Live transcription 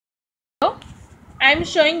I am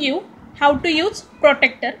showing you how to use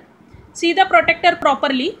protractor. See the protractor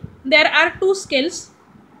properly. There are two scales.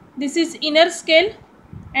 This is inner scale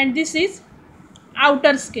and this is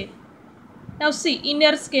outer scale. Now see,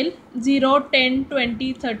 inner scale 0, 10,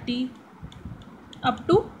 20, 30 up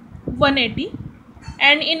to 180,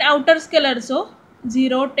 and in outer scale also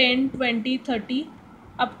 0, 10, 20, 30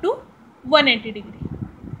 up to 180 degree.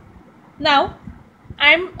 Now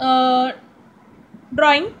I am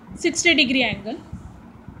drawing 60 degree angle.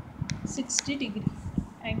 60 degree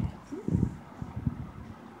angle.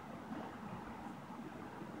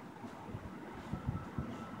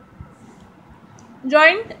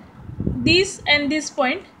 Joint this and this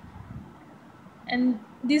point and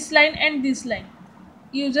this line and this line.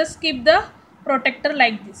 You just keep the protractor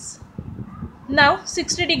like this. Now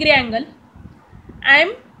 60 degree angle. I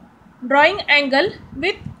am drawing angle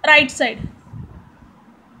with right side.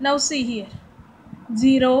 Now see here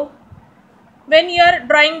 0. When you are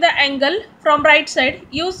drawing the angle from right side,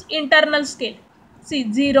 use internal scale.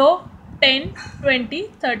 See 0, 10, 20,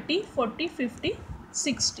 30, 40, 50,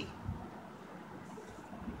 60.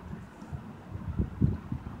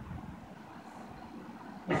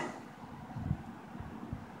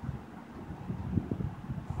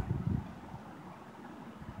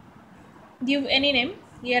 Give any name.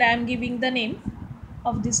 Here I am giving the name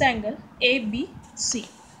of this angle ABC.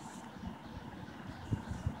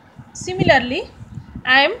 Similarly,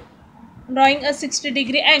 I am drawing a 60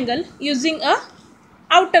 degree angle using a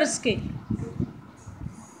outer scale.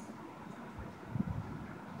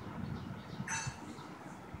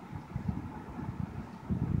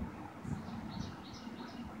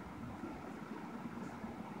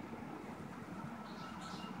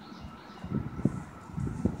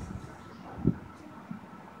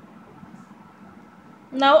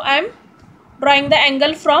 Now I am drawing the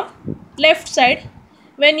angle from left side.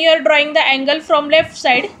 When you are drawing the angle from left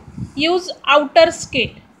side, use outer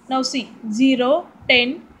scale. Now see 0,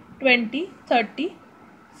 10, 20, 30,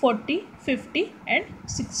 40, 50 and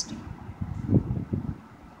 60.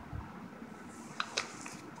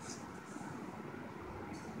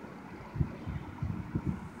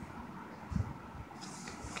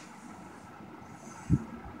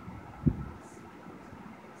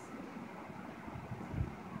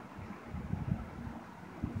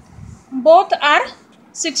 Both are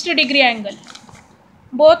 60 degree angle.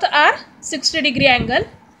 Both are 60 degree angle.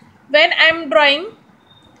 When I am drawing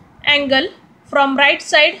angle from right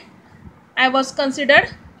side, I was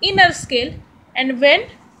considered inner scale, and when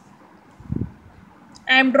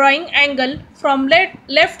I am drawing angle from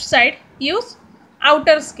left side, use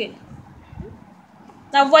outer scale.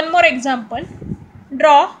 Now one more example.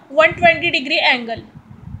 Draw 120 degree angle.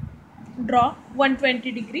 Draw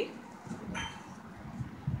 120 degree.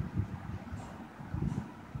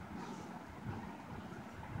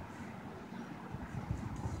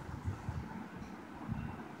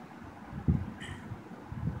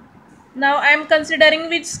 Now I am considering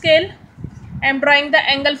which scale. I am drawing the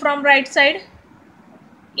angle from right side,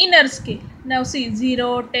 inner scale. Now see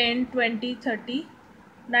 0, 10, 20, 30,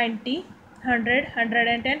 90, 100,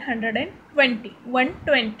 110, 120.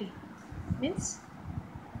 120 means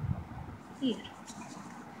here.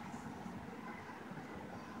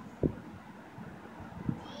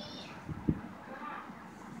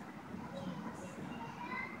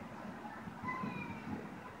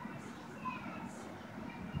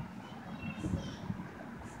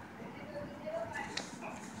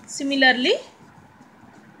 Similarly,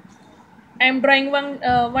 I am drawing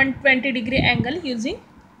 120 degree angle using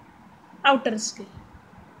outer scale.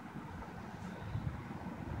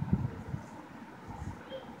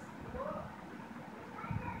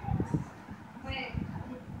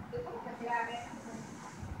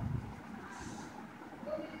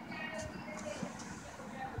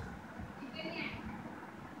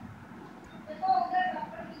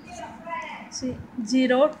 See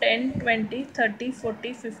 0, 10, 20, 30,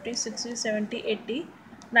 40, 50, 60, 70, 80,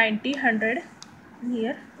 90, 100,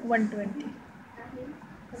 here 120.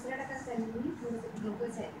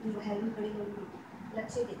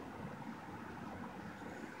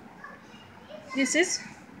 This is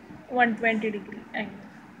 120 degree angle.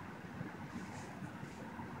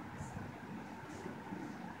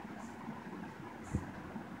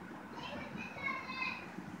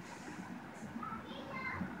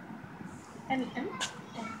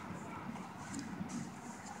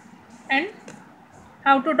 And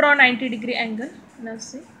how to draw 90 degree angle. Now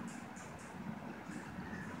see,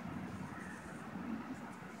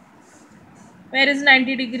 where is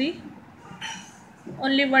 90 degree?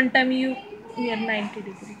 Only one time you here 90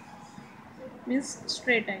 degree means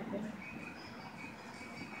straight angle.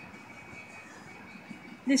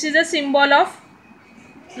 This is a symbol of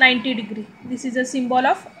 90 degree. This is a symbol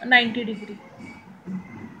of 90 degree.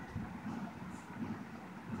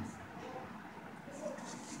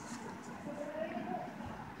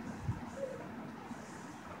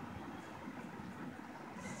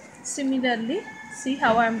 Similarly, see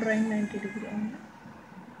how I am drawing 90 degree angle.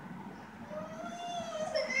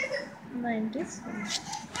 90.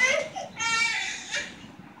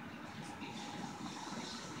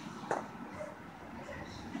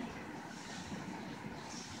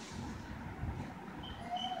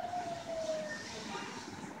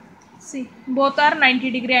 See, both are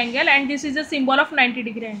 90 degree angle, and this is a symbol of 90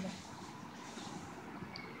 degree angle.